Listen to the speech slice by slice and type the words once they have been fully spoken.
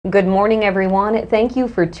Good morning, everyone. Thank you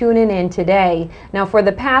for tuning in today. Now, for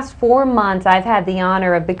the past 4 months, I've had the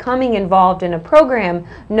honor of becoming involved in a program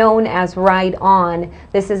known as Write On.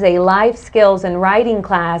 This is a life skills and writing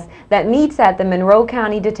class that meets at the Monroe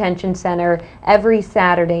County Detention Center every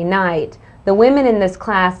Saturday night. The women in this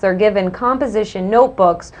class are given composition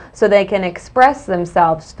notebooks so they can express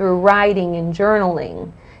themselves through writing and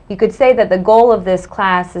journaling. You could say that the goal of this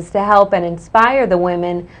class is to help and inspire the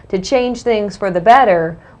women to change things for the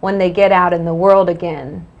better when they get out in the world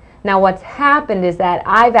again. Now, what's happened is that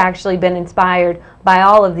I've actually been inspired by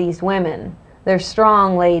all of these women. They're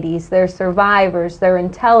strong ladies, they're survivors, they're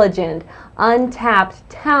intelligent, untapped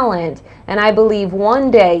talent, and I believe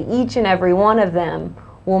one day each and every one of them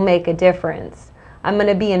will make a difference. I'm going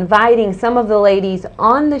to be inviting some of the ladies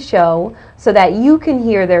on the show so that you can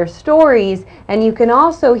hear their stories, and you can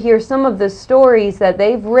also hear some of the stories that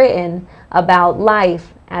they've written about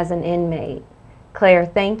life as an inmate. Claire,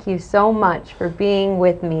 thank you so much for being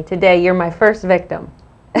with me today. You're my first victim.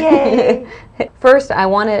 Yay! First, I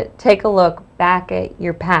want to take a look back at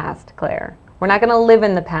your past, Claire. We're not going to live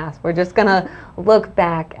in the past. We're just going to look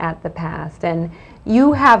back at the past. And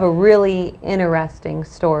you have a really interesting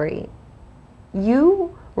story.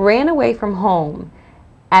 You ran away from home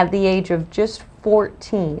at the age of just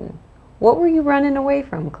 14. What were you running away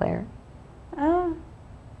from, Claire?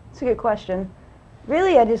 That's a good question.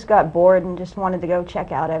 Really, I just got bored and just wanted to go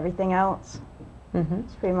check out everything else.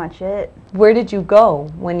 That's pretty much it. Where did you go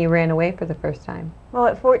when you ran away for the first time? Well,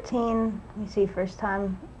 at 14, let me see, first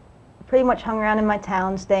time, pretty much hung around in my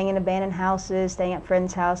town, staying in abandoned houses, staying at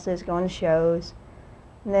friends' houses, going to shows.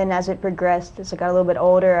 And then as it progressed, as I got a little bit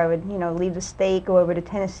older, I would, leave the state, go over to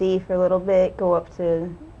Tennessee for a little bit, go up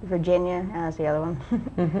to Virginia, and that's the other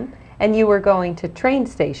one. And you were going to train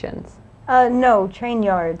stations? No, train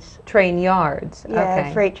yards. Train yards, Yeah,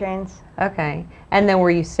 okay. freight trains. Okay. And then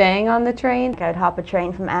were you staying on the train? I'd hop a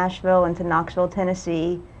train from Asheville into Knoxville,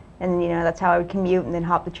 Tennessee, and that's how I would commute, and then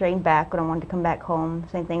hop the train back when I wanted to come back home.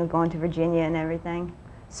 Same thing with going to Virginia and everything.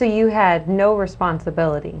 So you had no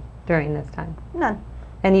responsibility during this time? None.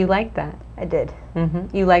 And you liked that? I did.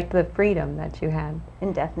 You liked the freedom that you had?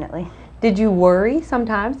 Indefinitely. Did you worry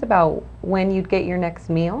sometimes about when you'd get your next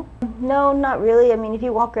meal? No, not really. I mean, if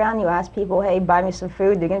you walk around and you ask people, hey, buy me some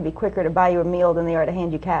food, they're going to be quicker to buy you a meal than they are to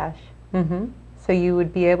hand you cash. So you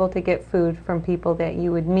would be able to get food from people that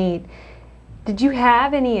you would meet. Did you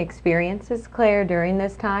have any experiences, Claire, during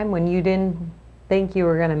this time when you didn't think you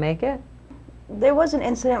were going to make it? There was an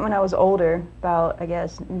incident when I was older, about, I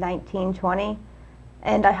guess, 19, 20,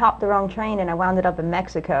 and I hopped the wrong train and I wound up in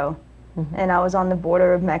Mexico. And I was on the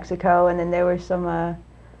border of Mexico, and then there were some, I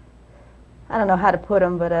don't know how to put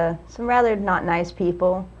them, but some rather not nice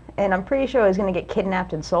people. And I'm pretty sure I was going to get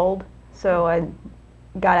kidnapped and sold, so I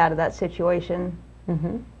got out of that situation.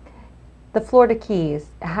 The Florida Keys,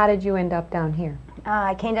 how did you end up down here?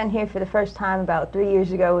 I came down here for the first time about 3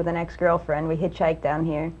 years ago with an ex-girlfriend. We hitchhiked down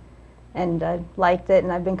here, and I liked it,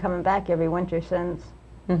 and I've been coming back every winter since.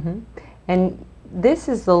 And this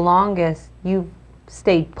is the longest you've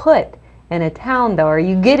stayed put in a town, though. Are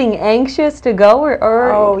you getting anxious to go, or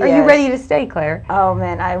are you ready to stay, Claire? Oh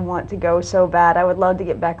man, I want to go so bad. I would love to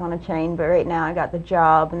get back on a train, but right now I got the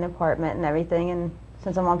job and the apartment and everything, and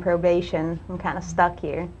since I'm on probation, I'm kind of stuck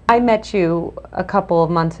here. I met you a couple of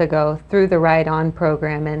months ago through the Write On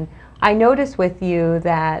program, and I noticed with you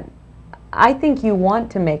that I think you want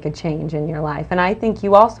to make a change in your life, and I think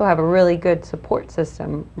you also have a really good support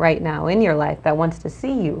system right now in your life that wants to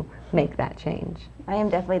see you make that change. I am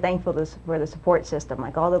definitely thankful for the support system,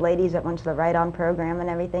 like all the ladies that went to the Write On program and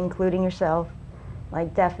everything, including yourself.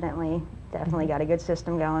 Like definitely got a good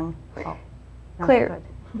system going. Claire,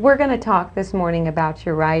 we're going to talk this morning about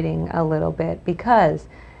your writing a little bit, because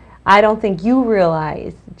I don't think you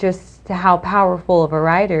realize just how powerful of a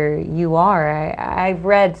writer you are. I've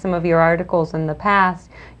read some of your articles in the past.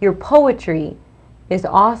 Your poetry is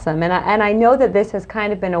awesome, and I know that this has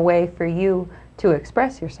kind of been a way for you to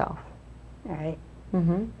express yourself. All right.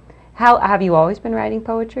 How have you always been writing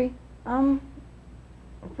poetry? For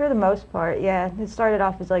the most part, yeah. It started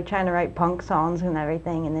off as like trying to write punk songs and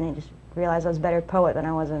everything, and then I just realized I was a better poet than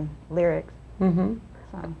I was in lyrics. So.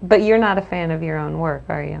 But you're not a fan of your own work,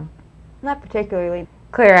 are you? Not particularly.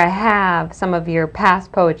 Claire, I have some of your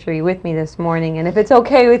past poetry with me this morning, and if it's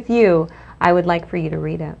okay with you, I would like for you to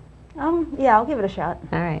read it. Yeah, I'll give it a shot.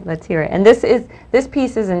 All right, let's hear it. And this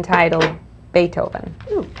piece is entitled Beethoven.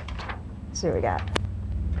 Ooh. Let's see what we got.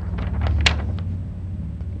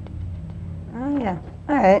 Oh yeah.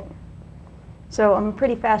 All right. So I'm a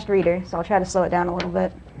pretty fast reader, so I'll try to slow it down a little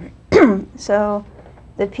bit. So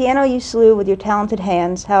The piano you slew with your talented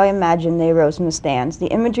hands, how I imagine they arose from the stands. The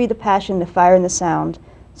imagery, the passion, the fire and the sound.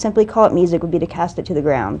 Simply call it music would be to cast it to the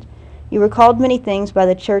ground. You were called many things, by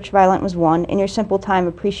the church violent was one. In your simple time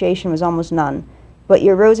appreciation was almost none. But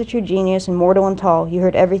you rose at your genius, immortal and tall. You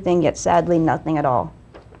heard everything, yet sadly nothing at all.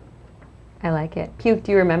 I like it. Puke,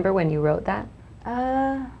 do you remember when you wrote that?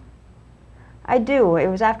 I do. It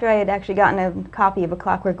was after I had actually gotten a copy of A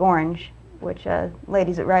Clockwork Orange, which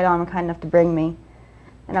ladies at Right On were kind enough to bring me.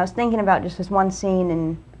 And I was thinking about just this one scene,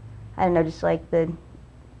 and I don't know, just like the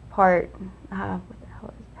part,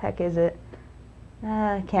 what the heck is it?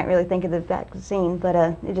 I can't really think of the exact scene, but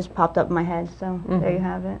it just popped up in my head, so there you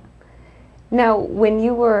have it. Now, when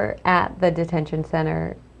you were at the detention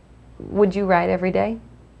center, would you write every day?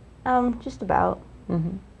 Just about.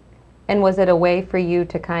 And was it a way for you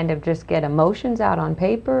to kind of just get emotions out on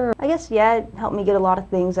paper? I guess, yeah, it helped me get a lot of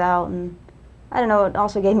things out, and I don't know, it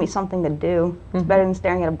also gave me something to do. It's better than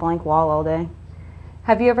staring at a blank wall all day.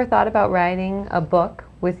 Have you ever thought about writing a book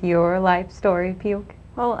with your life story, Puke?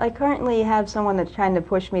 Well, I currently have someone that's trying to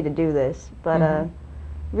push me to do this, but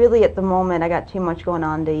really at the moment I got too much going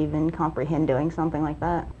on to even comprehend doing something like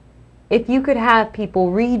that. If you could have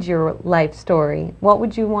people read your life story, what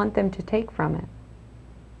would you want them to take from it?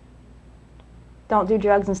 Don't do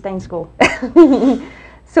drugs and stay in school.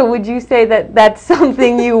 So would you say that that's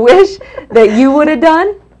something you wish that you would have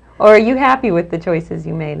done? Or are you happy with the choices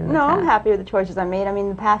you made in the past? No, I'm happy with the choices I made. I mean,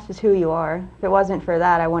 the past is who you are. If it wasn't for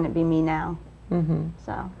that, I wouldn't be me now.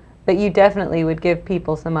 So. But you definitely would give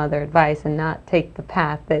people some other advice and not take the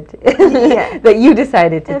path that Yeah. you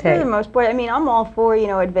decided to And take. for the most part, I mean, I'm all for, you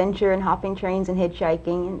know, adventure and hopping trains and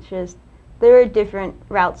hitchhiking. It's just, there are different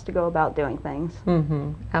routes to go about doing things.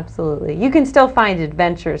 Absolutely. You can still find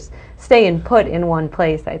adventures staying put in one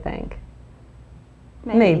place, I think.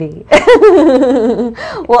 Maybe.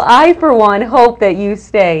 Well, I, for one, hope that you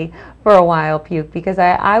stay for a while, Puke, because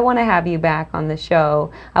I want to have you back on the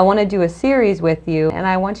show. I want to do a series with you, and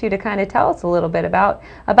I want you to kind of tell us a little bit about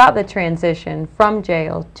the transition from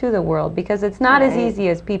jail to the world, because it's not as easy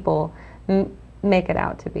as people make it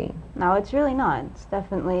out to be. No, it's really not. It's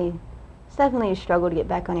definitely a struggle to get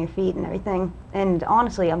back on your feet and everything. And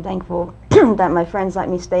honestly, I'm thankful that my friends let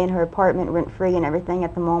me stay in her apartment rent-free and everything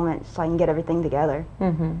at the moment so I can get everything together.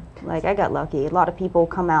 Like, I got lucky. A lot of people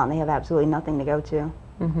come out and they have absolutely nothing to go to.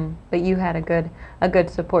 But you had a good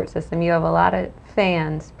support system. You have a lot of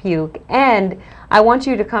fans, Puke. And I want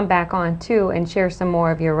you to come back on, too, and share some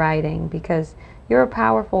more of your writing, because you're a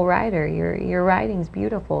powerful writer. Your writing's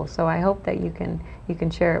beautiful, so I hope that you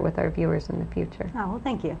can share it with our viewers in the future. Oh, well,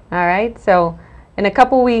 thank you. All right, so in a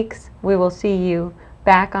couple weeks, we will see you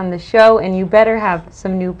back on the show, and you better have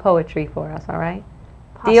some new poetry for us, all right?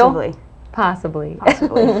 Possibly. Deal? Possibly.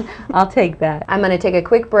 Possibly. I'll take that. I'm going to take a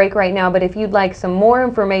quick break right now, but if you'd like some more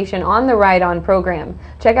information on the Right On program,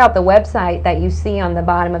 check out the website that you see on the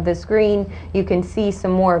bottom of the screen. You can see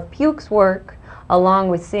some more of Puke's work, along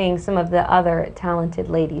with seeing some of the other talented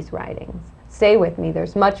ladies' writings. Stay with me.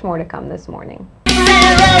 There's much more to come this morning.